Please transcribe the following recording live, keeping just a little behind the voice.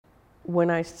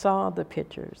When I saw the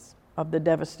pictures of the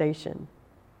devastation,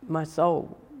 my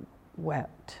soul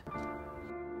wept.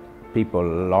 People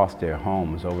lost their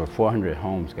homes. Over 400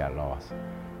 homes got lost.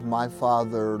 My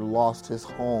father lost his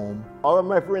home. All of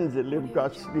my friends that lived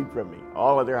across the street from me,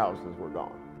 all of their houses were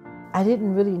gone. I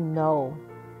didn't really know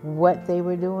what they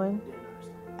were doing.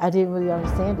 I didn't really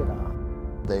understand it all.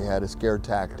 They had a scare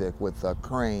tactic with a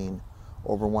crane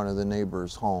over one of the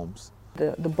neighbors' homes.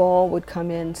 The ball would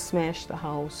come in, smash the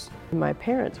house. My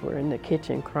parents were in the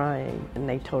kitchen crying, and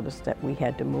they told us that we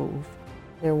had to move.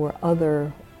 There were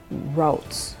other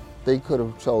routes. They could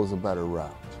have chose a better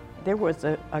route. There was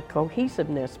a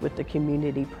cohesiveness with the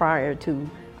community prior to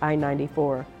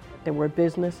I-94. There were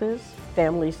businesses,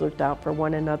 families looked out for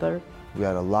one another. We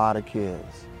had a lot of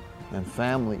kids and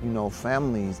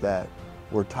families that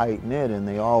were tight-knit and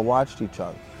they all watched each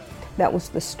other. That was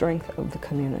the strength of the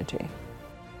community.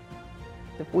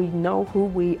 If we know who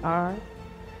we are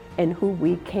and who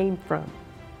we came from,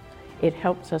 it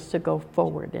helps us to go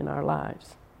forward in our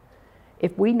lives.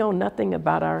 If we know nothing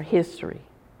about our history,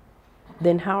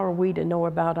 then how are we to know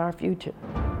about our future?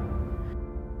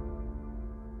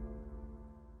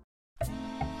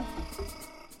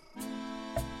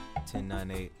 Ten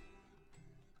 9 8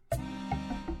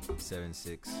 7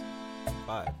 6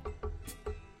 5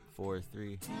 4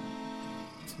 3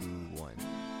 2 1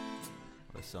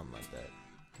 or something like that.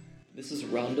 This is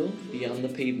Rondo Beyond the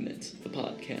Pavement, the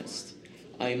podcast.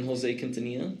 I am Jose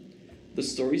Quintanilla. The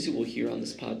stories you will hear on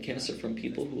this podcast are from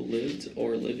people who lived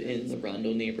or live in the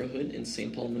Rondo neighborhood in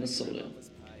St. Paul, Minnesota.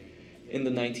 In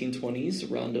the 1920s,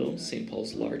 Rondo, St.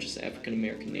 Paul's largest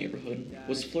African-American neighborhood,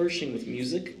 was flourishing with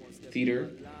music, theater,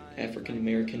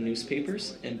 African-American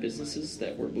newspapers, and businesses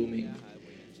that were booming.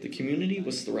 The community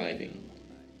was thriving.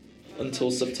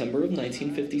 Until September of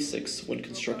 1956, when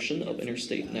construction of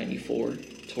Interstate 94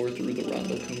 tore through the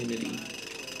Rondo community.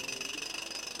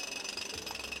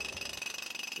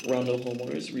 Rondo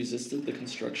homeowners resisted the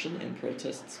construction and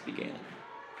protests began.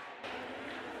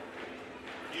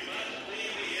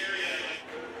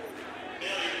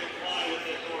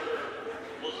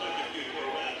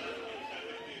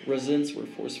 Residents were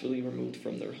forcefully removed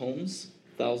from their homes.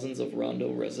 Thousands of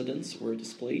Rondo residents were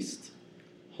displaced.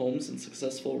 Homes and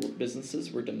successful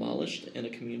businesses were demolished, and a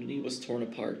community was torn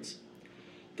apart.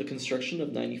 The construction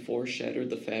of 94 shattered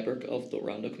the fabric of the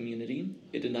Rondo community.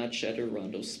 It did not shatter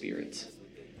Rondo's spirit.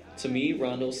 To me,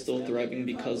 Rondo is still thriving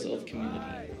because of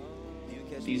community.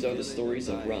 These are the stories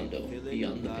of Rondo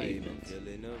Beyond the Pavement.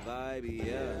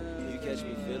 You catch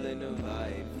me feeling the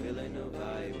vibe, feeling the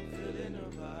vibe, feeling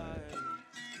the vibe.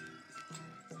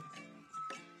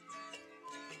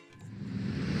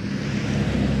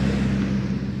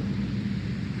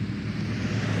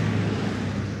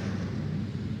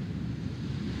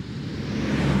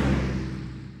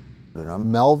 I'm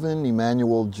Melvin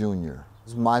Emanuel Jr.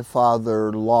 My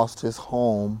father lost his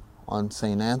home on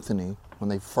St. Anthony when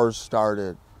they first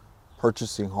started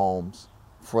purchasing homes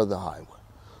for the highway.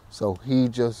 So he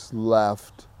just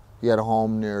left. He had a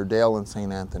home near Dale and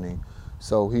St. Anthony.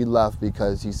 So he left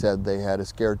because he said they had a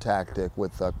scare tactic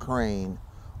with a crane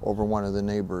over one of the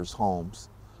neighbors' homes.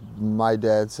 My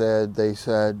dad said, they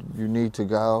said, you need to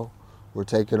go. We're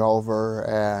taking over.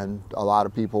 And a lot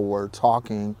of people were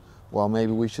talking, well,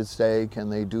 maybe we should stay. Can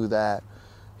they do that?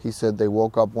 He said they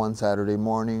woke up one Saturday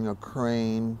morning, a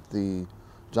crane, the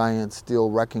giant steel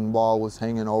wrecking ball was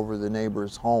hanging over the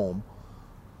neighbor's home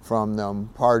from them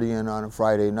partying on a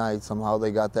Friday night. Somehow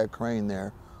they got that crane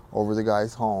there over the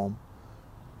guy's home.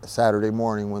 Saturday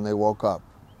morning when they woke up,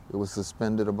 it was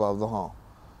suspended above the home.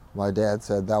 My dad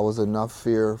said that was enough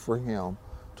fear for him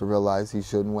to realize he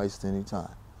shouldn't waste any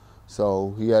time.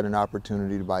 So he had an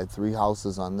opportunity to buy 3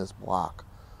 houses on this block.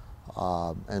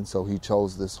 And so he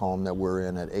chose this home that we're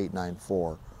in at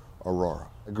 894 Aurora.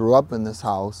 I grew up in this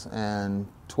house, and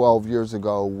 12 years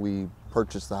ago we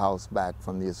purchased the house back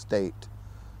from the estate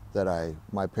that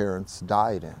my parents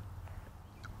died in.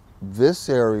 This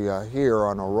area here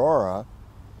on Aurora,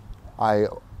 I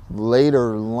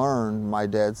later learned, my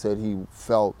dad said he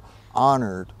felt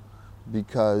honored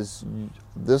because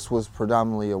this was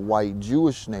predominantly a white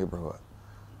Jewish neighborhood,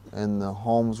 and the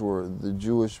homes were, the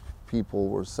Jewish people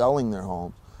were selling their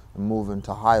homes and moving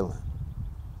to Highland.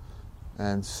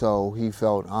 And so he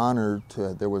felt honored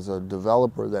there was a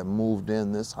developer that moved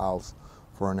in this house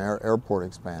for an airport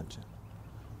expansion.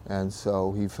 And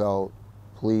so he felt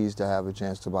pleased to have a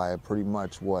chance to buy pretty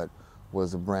much what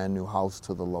was a brand new house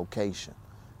to the location.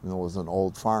 And it was an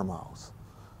old farmhouse.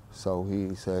 So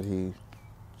he said he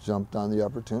jumped on the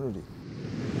opportunity.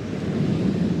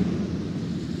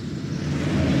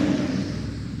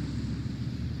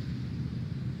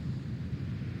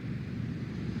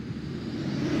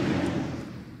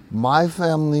 My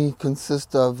family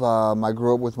consists of, I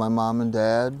grew up with my mom and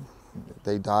dad.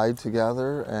 They died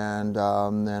together, and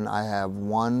then I have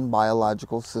one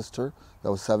biological sister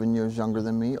that was 7 years younger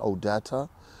than me, Odetta.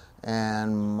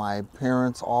 And my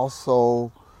parents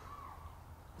also,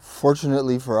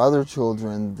 fortunately for other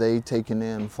children, they taken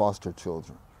in foster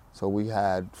children. So we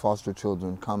had foster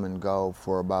children come and go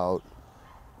for about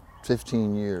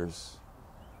 15 years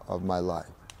of my life.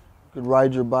 You could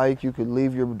ride your bike, you could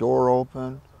leave your door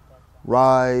open,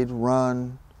 ride,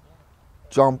 run,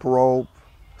 jump rope,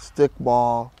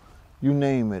 stickball, you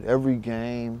name it. Every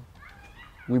game,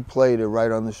 we played it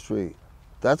right on the street.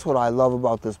 That's what I love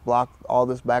about this block, all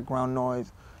this background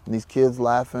noise, and these kids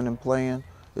laughing and playing.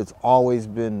 It's always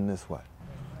been this way.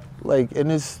 Like,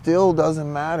 and it still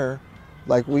doesn't matter.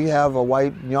 Like, we have a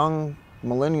white young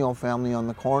millennial family on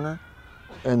the corner,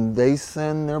 and they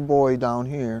send their boy down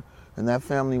here, and that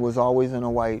family was always in a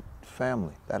white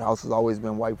family. That house has always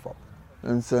been white folk.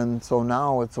 And so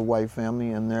now it's a white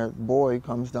family, and their boy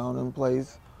comes down and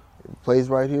plays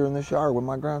right here in the yard with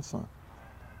my grandson.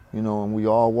 You know, and we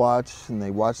all watch, and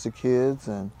they watch the kids,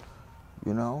 and,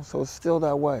 you know, so it's still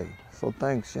that way. So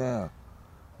thanks, yeah.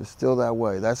 It's still that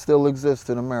way. That still exists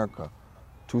in America,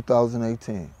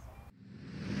 2018.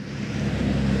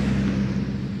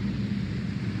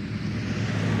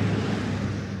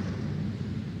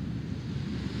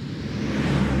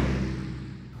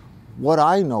 What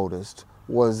I noticed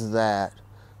was that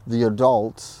the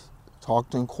adults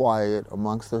talked in quiet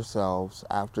amongst themselves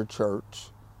after church,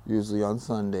 usually on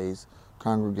Sundays,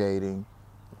 congregating.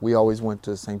 We always went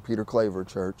to St. Peter Claver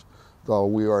Church, though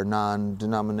we are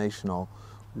non-denominational.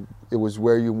 It was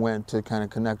where you went to kind of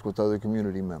connect with other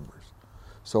community members.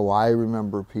 So I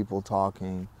remember people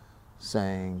talking,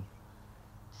 saying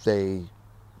they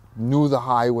knew the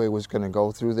highway was going to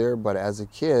go through there, but as a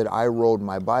kid, I rode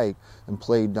my bike and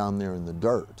played down there in the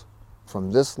dirt from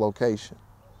this location.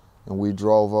 And we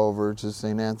drove over to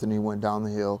St. Anthony, went down the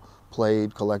hill,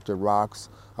 played, collected rocks.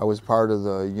 I was part of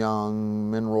the Young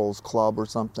Minerals Club or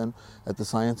something at the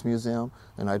Science Museum,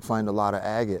 and I'd find a lot of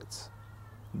agates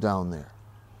down there.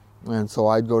 And so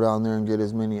I'd go down there and get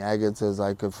as many agates as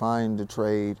I could find to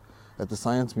trade at the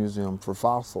Science Museum for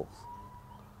fossils.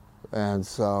 And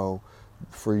so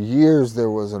for years there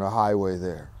wasn't a highway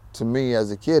there. To me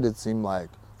as a kid it seemed like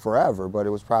forever, but it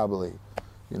was probably,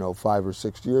 5 or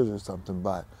 6 years or something.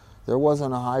 But there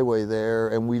wasn't a highway there,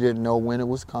 and we didn't know when it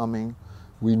was coming.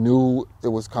 We knew it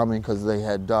was coming because they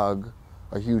had dug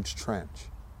a huge trench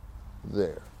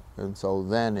there. And so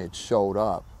then it showed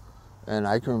up. And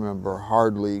I can remember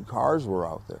hardly cars were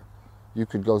out there. You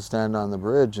could go stand on the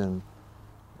bridge and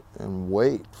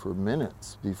wait for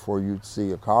minutes before you'd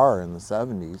see a car in the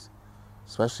 70s,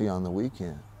 especially on the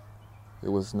weekend. It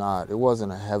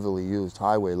wasn't a heavily used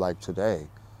highway like today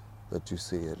that you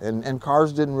see it. And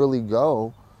cars didn't really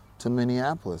go to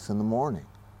Minneapolis in the morning.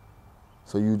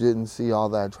 So you didn't see all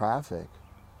that traffic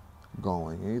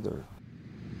going either.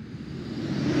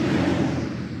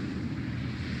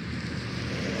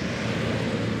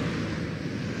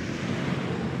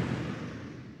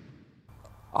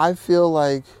 I feel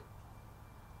like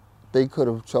they could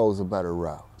have chose a better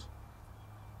route,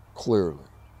 clearly.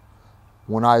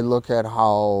 When I look at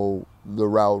how the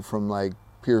route from like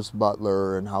Pierce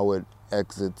Butler and how it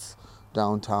exits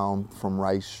downtown from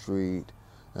Rice Street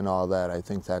and all that, I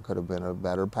think that could have been a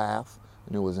better path,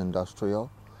 and it was industrial.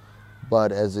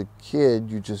 But as a kid,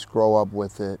 you just grow up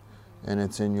with it, and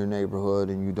it's in your neighborhood,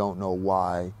 and you don't know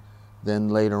why. Then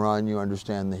later on, you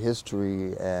understand the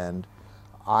history, and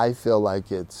I feel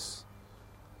like it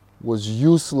was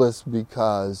useless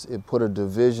because it put a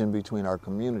division between our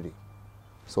community.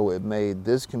 So it made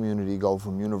this community go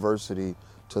from University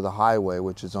to the highway,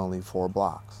 which is only 4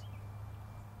 blocks.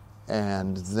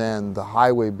 And then the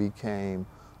highway became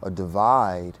a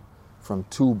divide from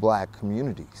 2 black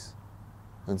communities.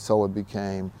 And so it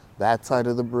became that side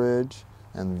of the bridge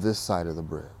and this side of the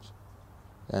bridge.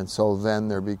 And so then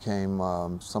there became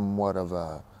somewhat of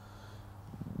a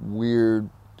weird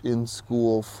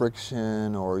in-school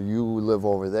friction, or you live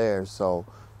over there, so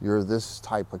you're this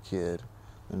type of kid.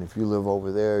 And if you live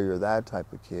over there, you're that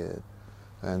type of kid.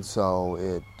 And so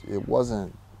it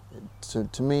wasn't,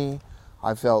 to me,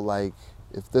 I felt like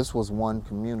if this was one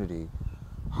community,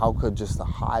 how could just the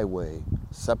highway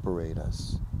separate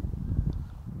us?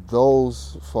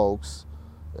 Those folks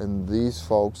and these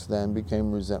folks then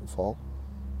became resentful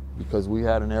because we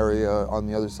had an area on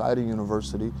the other side of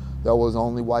University that was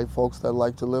only white folks that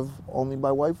liked to live only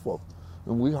by white folks.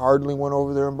 And we hardly went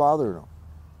over there and bothered them.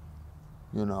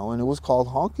 And it was called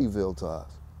Honkyville to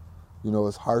us.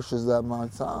 As harsh as that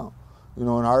might sound. And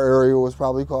our area was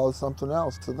probably called something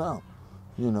else to them.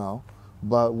 you know.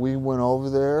 But we went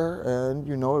over there and,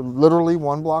 you know, literally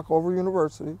 1 block over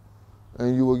University,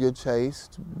 and you would get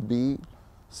chased, beat,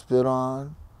 spit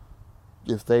on.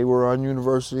 If they were on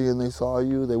University and they saw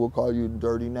you, they would call you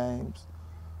dirty names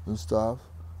and stuff.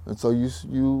 And so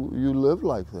you lived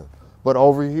like that. But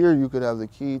over here, you could have the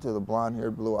key to the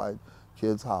blonde-haired, blue-eyed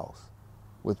kid's house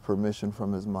with permission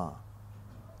from his mom.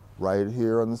 Right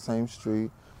here on the same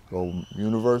street, go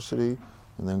University,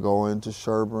 and then go into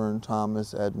Sherburne,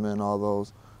 Thomas, Edmond, all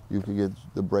those, you could get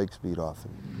the brakes beat off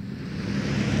of you.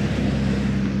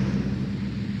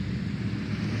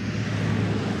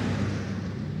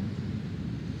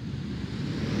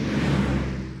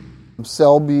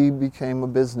 Selby became a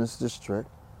business district.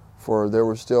 There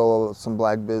were still some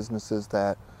black businesses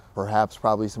that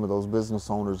probably some of those business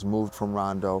owners moved from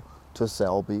Rondo to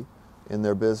Selby in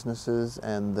their businesses,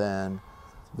 and then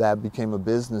that became a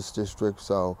business district.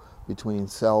 So between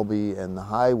Selby and the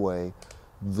highway,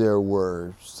 there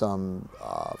were some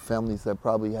families that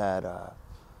probably had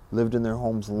lived in their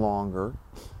homes longer,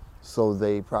 so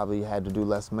they probably had to do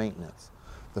less maintenance.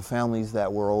 The families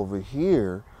that were over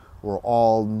here were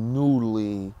all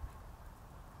newly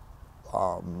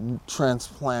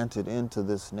transplanted into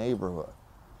this neighborhood.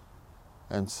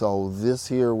 And so this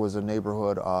here was a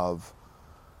neighborhood of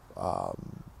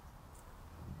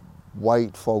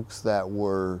white folks that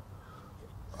were,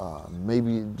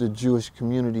 maybe the Jewish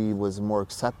community was more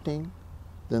accepting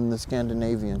than the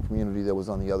Scandinavian community that was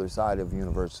on the other side of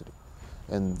University.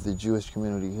 And the Jewish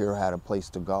community here had a place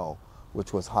to go,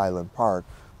 which was Highland Park,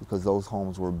 because those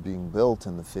homes were being built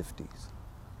in the 50s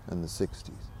and the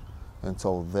 60s. And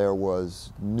so there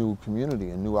was new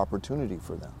community and new opportunity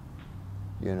for them,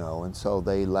 you know. And so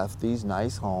they left these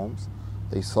nice homes,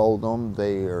 they sold them,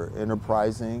 they are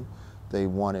enterprising, they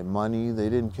wanted money, they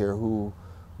didn't care who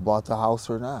bought the house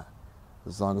or not,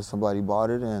 as long as somebody bought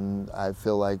it. And I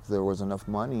feel like there was enough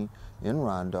money in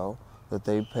Rondo that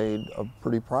they paid a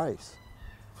pretty price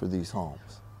for these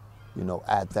homes, you know,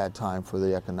 at that time for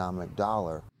the economic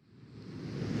dollar.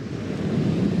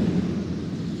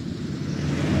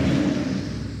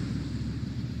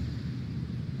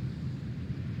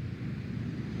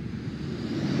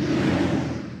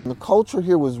 The culture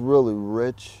here was really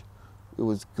rich. It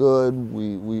was good.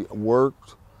 We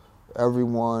worked.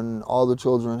 Everyone, all the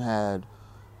children had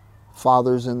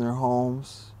fathers in their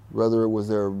homes, whether it was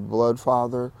their blood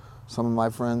father. Some of my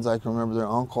friends, I can remember their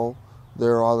uncle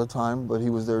there all the time, but he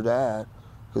was their dad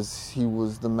because he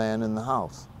was the man in the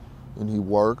house. And he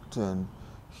worked, and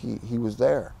he was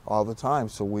there all the time.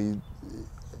 So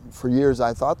for years,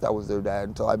 I thought that was their dad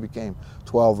until I became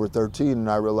 12 or 13,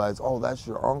 and I realized, oh, that's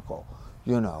your uncle.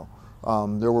 You know,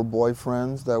 there were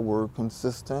boyfriends that were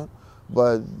consistent,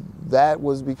 but that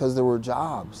was because there were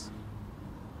jobs,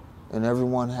 and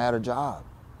everyone had a job.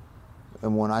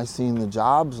 And when I seen the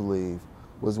jobs leave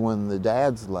was when the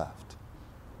dads left,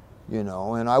 you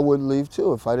know, and I would leave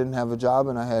too. If I didn't have a job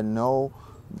and I had no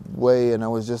way and I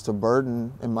was just a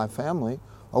burden in my family,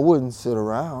 I wouldn't sit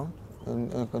around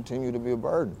and continue to be a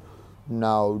burden.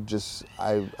 Now,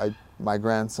 my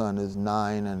grandson is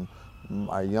 9 and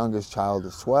my youngest child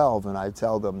is 12, and I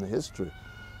tell them the history.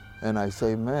 And I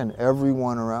say, man,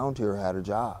 everyone around here had a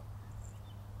job.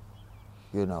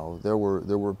 You know, there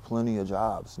were plenty of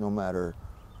jobs, no matter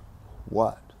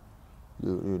what.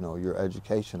 You know, your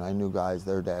education. I knew guys,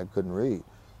 their dad couldn't read,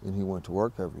 and he went to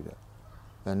work every day.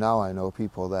 And now I know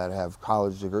people that have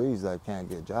college degrees that can't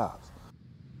get jobs.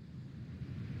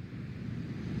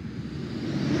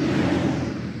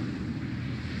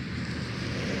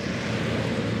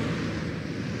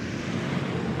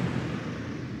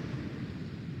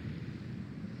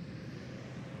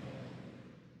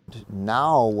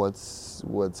 Now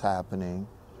what's happening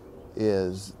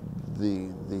is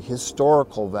the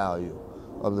historical value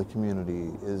of the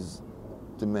community is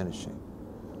diminishing.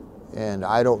 And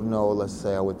I don't know, let's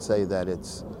say, I would say that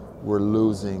we're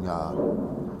losing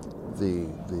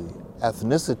the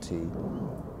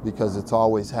ethnicity because it's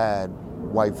always had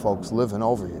white folks living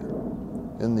over here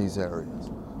in these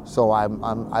areas. So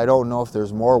I don't know if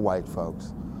there's more white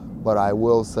folks, but I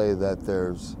will say that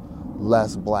there's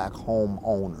less black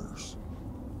homeowners.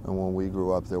 And when we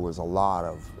grew up, there was a lot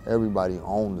of, everybody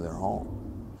owned their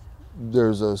home.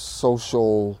 There's a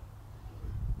social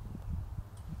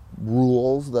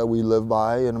rules that we live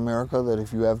by in America that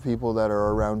if you have people that are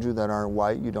around you that aren't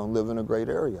white, you don't live in a great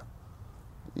area.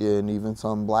 And even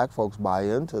some black folks buy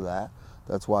into that.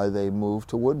 That's why they move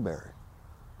to Woodbury,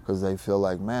 because they feel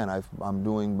like, man, I'm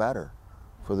doing better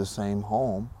for the same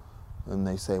home. And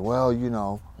they say, well, you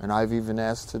know, and I've even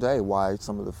asked today why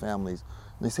some of the families,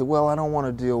 and they say, well, I don't want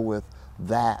to deal with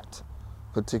that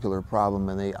particular problem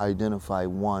and they identify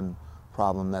one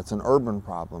problem that's an urban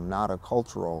problem, not a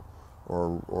cultural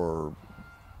or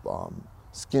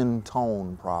skin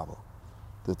tone problem.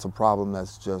 It's a problem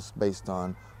that's just based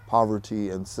on poverty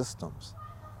and systems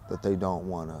that they don't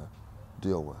want to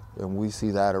deal with. And we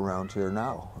see that around here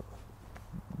now.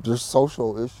 There's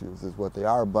social issues is what they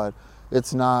are, but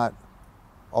it's not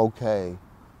okay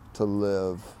to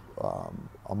live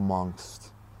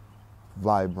amongst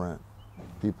vibrant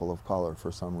people of color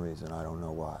for some reason. I don't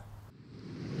know why.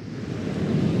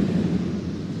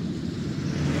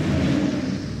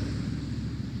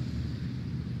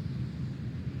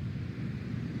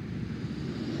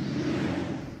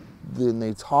 Then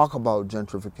they talk about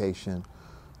gentrification.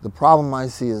 The problem I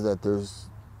see is that there's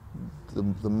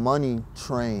the money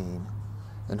train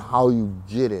and how you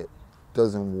get it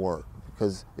doesn't work.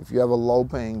 Because if you have a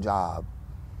low-paying job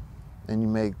and you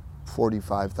make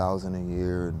 $45,000 a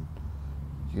year, and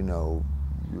you know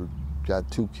you've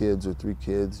got 2 kids or 3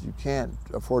 kids, you can't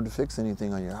afford to fix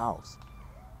anything on your house.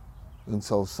 And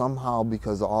so somehow,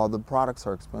 because all the products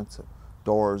are expensive,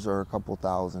 doors are a couple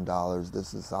 $1,000s,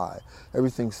 this is high,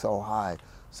 everything's so high,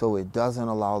 so it doesn't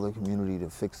allow the community to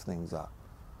fix things up.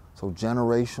 So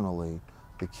generationally,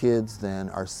 the kids then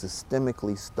are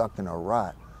systemically stuck in a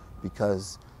rut,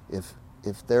 because if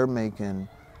they're making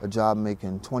a job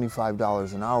making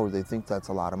 $25 an hour, they think that's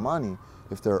a lot of money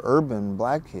if they're urban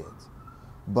black kids.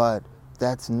 But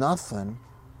that's nothing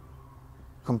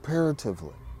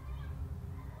comparatively.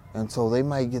 And so they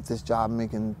might get this job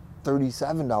making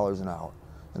 $37 an hour,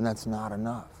 and that's not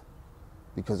enough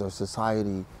because our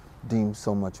society deems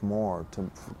so much more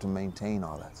to maintain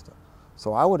all that stuff.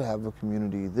 So I would have a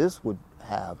community, this would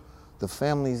have the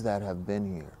families that have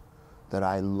been here, that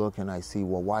I look and I see,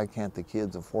 well, why can't the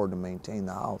kids afford to maintain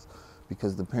the house?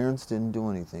 Because the parents didn't do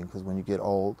anything, because when you get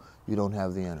old, you don't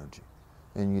have the energy.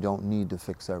 And you don't need to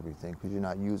fix everything, because you're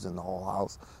not using the whole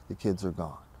house, the kids are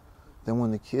gone. Then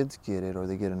when the kids get it, or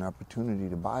they get an opportunity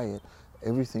to buy it,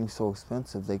 everything's so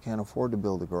expensive, they can't afford to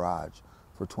build a garage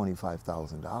for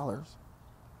 $25,000.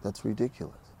 That's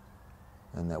ridiculous.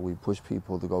 And that we push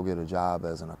people to go get a job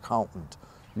as an accountant.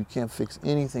 You can't fix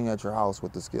anything at your house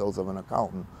with the skills of an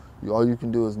accountant. All you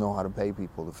can do is know how to pay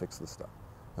people to fix the stuff.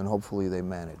 And hopefully they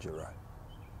manage it right.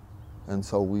 And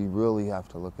so we really have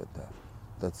to look at that.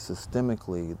 That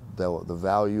systemically, the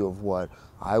value of what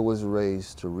I was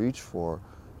raised to reach for,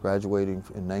 graduating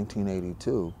in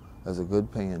 1982 as a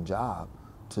good paying job,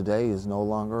 today is no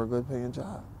longer a good paying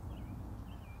job.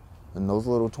 And those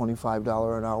little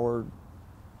 $25 an hour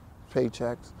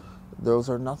paychecks, those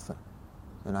are nothing.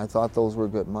 And I thought those were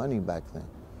good money back then.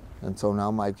 And so now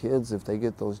my kids, if they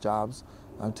get those jobs,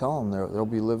 I tell them they'll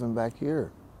be living back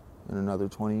here in another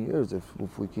 20 years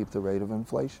if we keep the rate of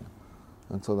inflation.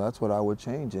 And so that's what I would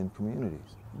change in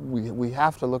communities. We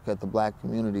have to look at the black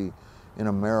community in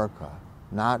America,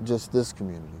 not just this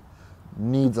community,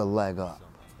 needs a leg up.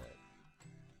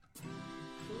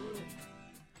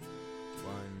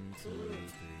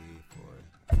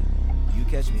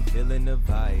 Catch me feeling the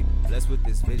vibe, blessed with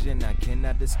this vision I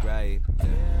cannot describe.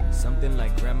 Something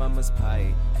like grandmama's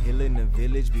pie, healing the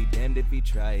village, be damned if we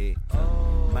try it.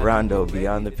 Rondo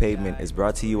Beyond the Pavement is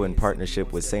brought to you in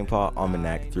partnership with St. Paul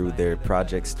Almanac through their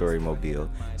Project Storymobile,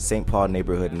 St. Paul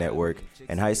Neighborhood Network,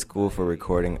 and High School for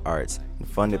Recording Arts, and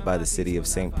funded by the City of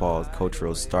St. Paul's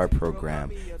Cultural Star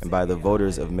Program and by the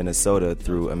voters of Minnesota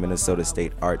through a Minnesota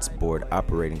State Arts Board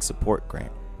Operating Support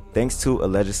Grant. Thanks to a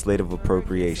legislative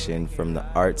appropriation from the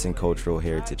Arts and Cultural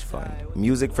Heritage Fund.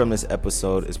 Music from this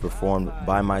episode is performed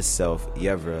by myself,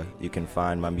 Yevra. You can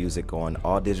find my music on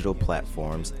all digital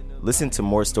platforms. Listen to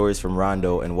more stories from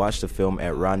Rondo and watch the film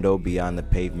at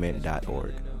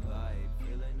rondobeyondthepavement.org.